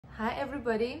Hi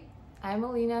everybody, I'm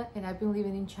Alina and I've been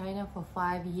living in China for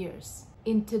 5 years.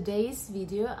 In today's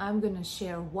video, I'm gonna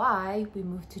share why we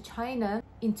moved to China.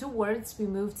 In 2 words, we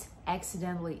moved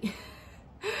accidentally.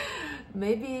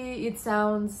 Maybe it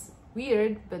sounds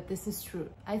weird, but this is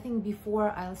true. I think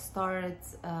before I'll start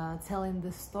telling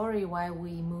the story why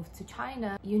we moved to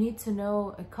China, you need to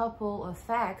know a couple of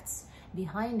facts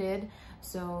behind it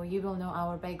so you will know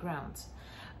our background.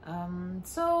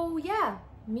 So yeah,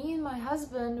 me and my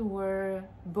husband were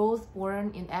both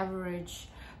born in average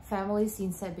families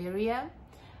in Siberia,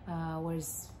 where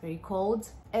it's very cold.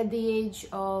 At the age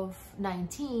of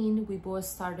 19, we both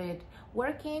started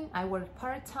working. I worked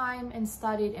part-time and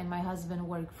studied, and my husband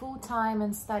worked full-time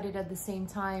and studied at the same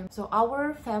time. So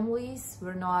our families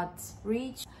were not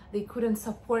rich. They couldn't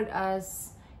support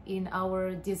us in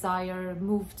our desire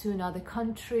move to another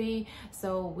country,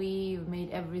 so we made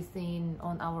everything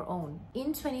on our own.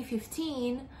 In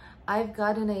 2015, I've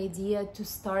got an idea to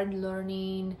start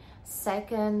learning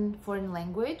second foreign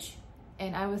language,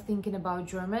 and I was thinking about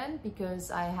German because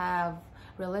I have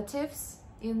relatives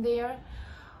in there,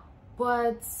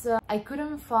 but I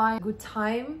couldn't find a good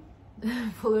time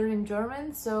for learning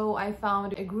German, so I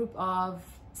found a group of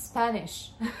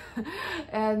Spanish.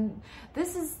 And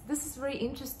this is very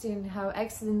interesting how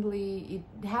accidentally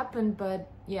it happened,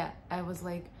 but yeah, I was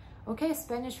like, okay,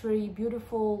 Spanish, very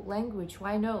beautiful language,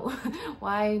 why no?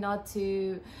 Why not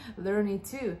to learn it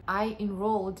too? I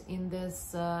enrolled in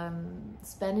this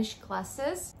Spanish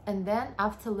classes, and then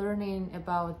after learning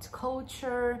about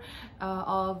culture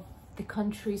of the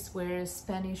countries where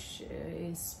Spanish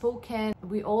is spoken,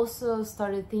 we also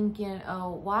started thinking,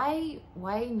 why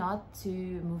not to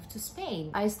move to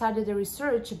Spain? I started a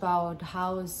research about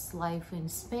how's life in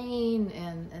Spain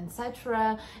and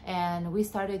etc. And we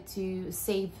started to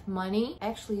save money.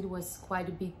 Actually, it was quite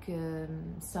a big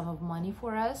sum of money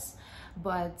for us,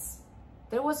 but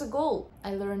there was a goal.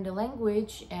 I learned the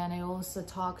language, and I also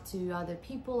talked to other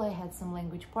people. I had some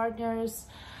language partners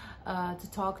to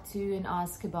talk to and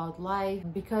ask about life.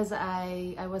 Because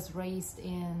I was raised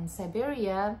in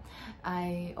Siberia,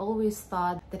 I always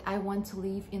thought that I want to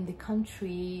live in the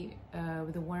country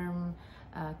with a warm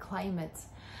climate,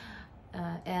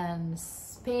 and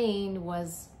Spain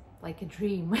was like a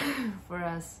dream for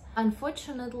us.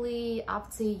 Unfortunately,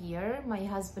 after a year, my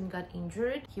husband got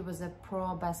injured. He was a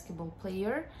pro basketball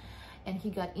player, and he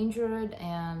got injured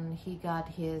and he got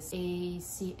his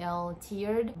ACL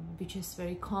teared, which is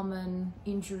very common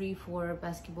injury for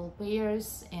basketball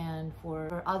players and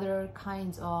for other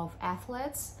kinds of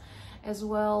athletes as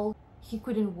well. He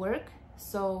couldn't work,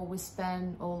 so we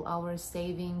spent all our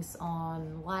savings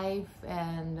on life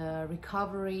and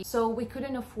recovery. So we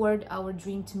couldn't afford our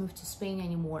dream to move to Spain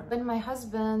anymore. When my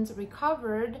husband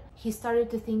recovered, he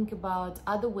started to think about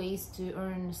other ways to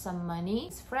earn some money.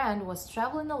 His friend was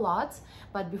traveling a lot,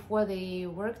 but before they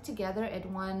worked together at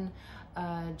one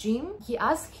gym, he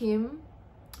asked him,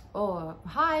 "Oh,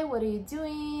 hi, what are you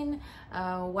doing?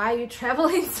 Why are you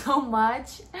traveling so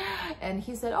much?" And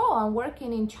he said, "Oh, I'm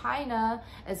working in China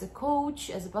as a coach,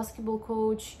 as a basketball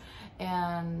coach,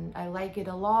 and I like it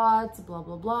a lot, blah,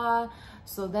 blah, blah."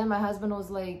 So then my husband was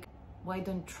like, "Why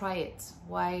don't try it?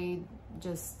 Why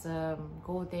just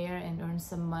go there and earn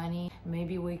some money?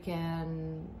 Maybe we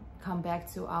can come back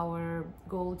to our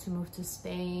goal to move to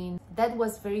Spain." That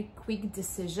was very quick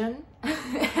decision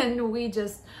and we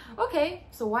just, okay,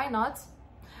 so why not?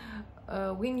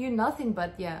 We knew nothing,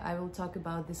 but yeah, I will talk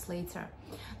about this later.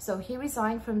 So he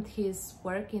resigned from his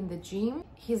work in the gym.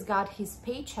 He's got his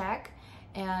paycheck,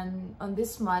 and on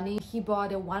this money he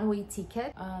bought a one-way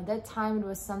ticket. That time it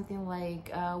was something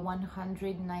like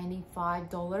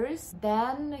 $195.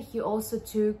 Then he also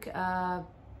took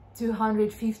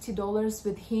 $250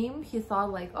 with him. He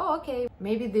thought like, oh, okay,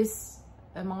 maybe this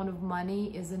amount of money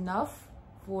is enough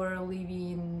for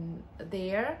living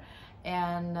there,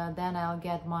 and then I'll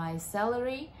get my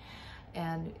salary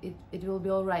and it will be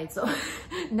all right. So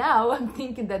now I'm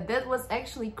thinking that was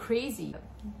actually crazy.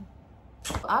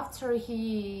 After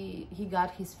he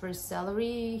got his first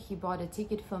salary, he bought a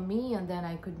ticket for me, and then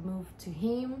I could move to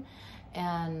him.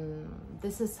 And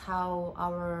this is how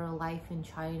our life in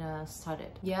China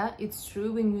started. Yeah, it's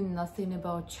true, we knew nothing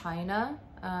about China.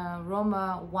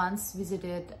 Roma once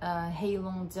visited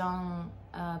Heilongjiang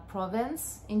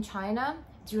province in China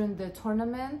during the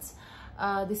tournament.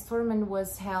 This tournament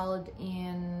was held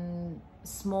in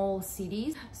small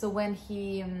cities. So when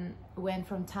he went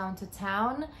from town to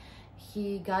town,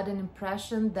 he got an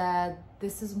impression that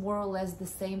this is more or less the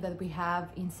same that we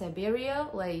have in Siberia,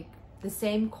 like the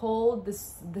same cold,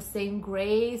 the same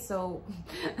gray. So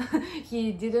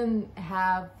he didn't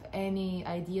have any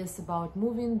ideas about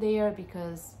moving there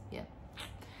because yeah,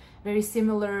 very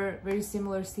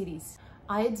similar cities.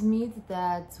 I admit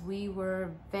that we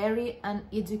were very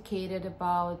uneducated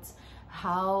about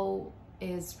how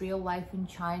is real life in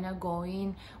China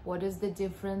going, what is the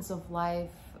difference of life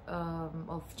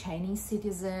of Chinese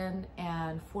citizen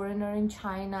and foreigner in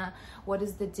China, what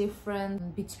is the difference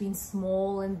between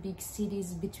small and big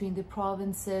cities, between the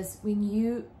provinces. We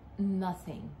knew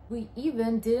nothing. We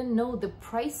even didn't know the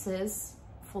prices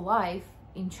for life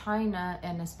in China,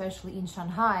 and especially in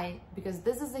Shanghai, because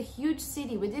this is a huge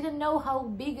city. We didn't know how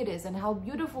big it is and how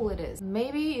beautiful it is.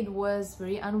 Maybe it was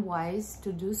very unwise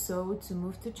to do so, to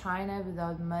move to China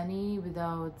without money,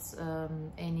 without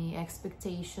any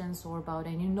expectations or about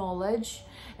any knowledge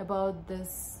about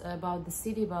this, about the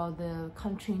city, about the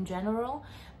country in general.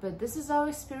 But this is our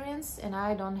experience, and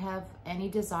I don't have any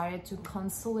desire to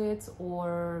cancel it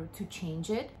or to change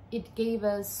it. It gave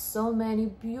us so many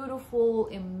beautiful,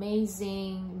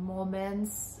 amazing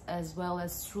moments, as well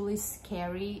as truly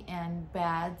scary and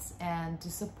bad and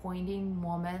disappointing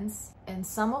moments. And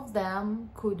some of them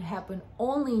could happen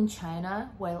only in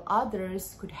China, while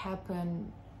others could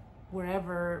happen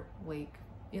wherever, like,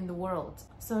 in the world.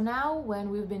 So now, when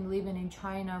we've been living in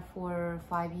China for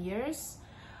 5 years,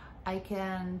 I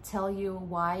can tell you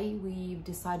why we've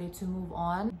decided to move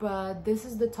on, but this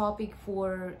is the topic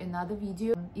for another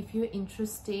video. If you're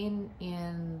interested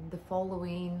in the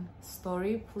following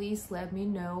story, please let me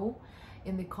know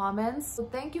in the comments. So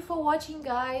thank you for watching,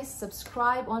 guys.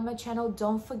 Subscribe on my channel,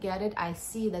 don't forget it. I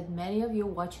see that many of you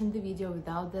watching the video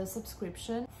without the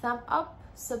subscription. Thumb up,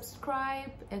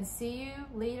 subscribe, and see you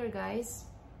later, guys.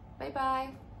 Bye bye.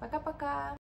 Пока-пока.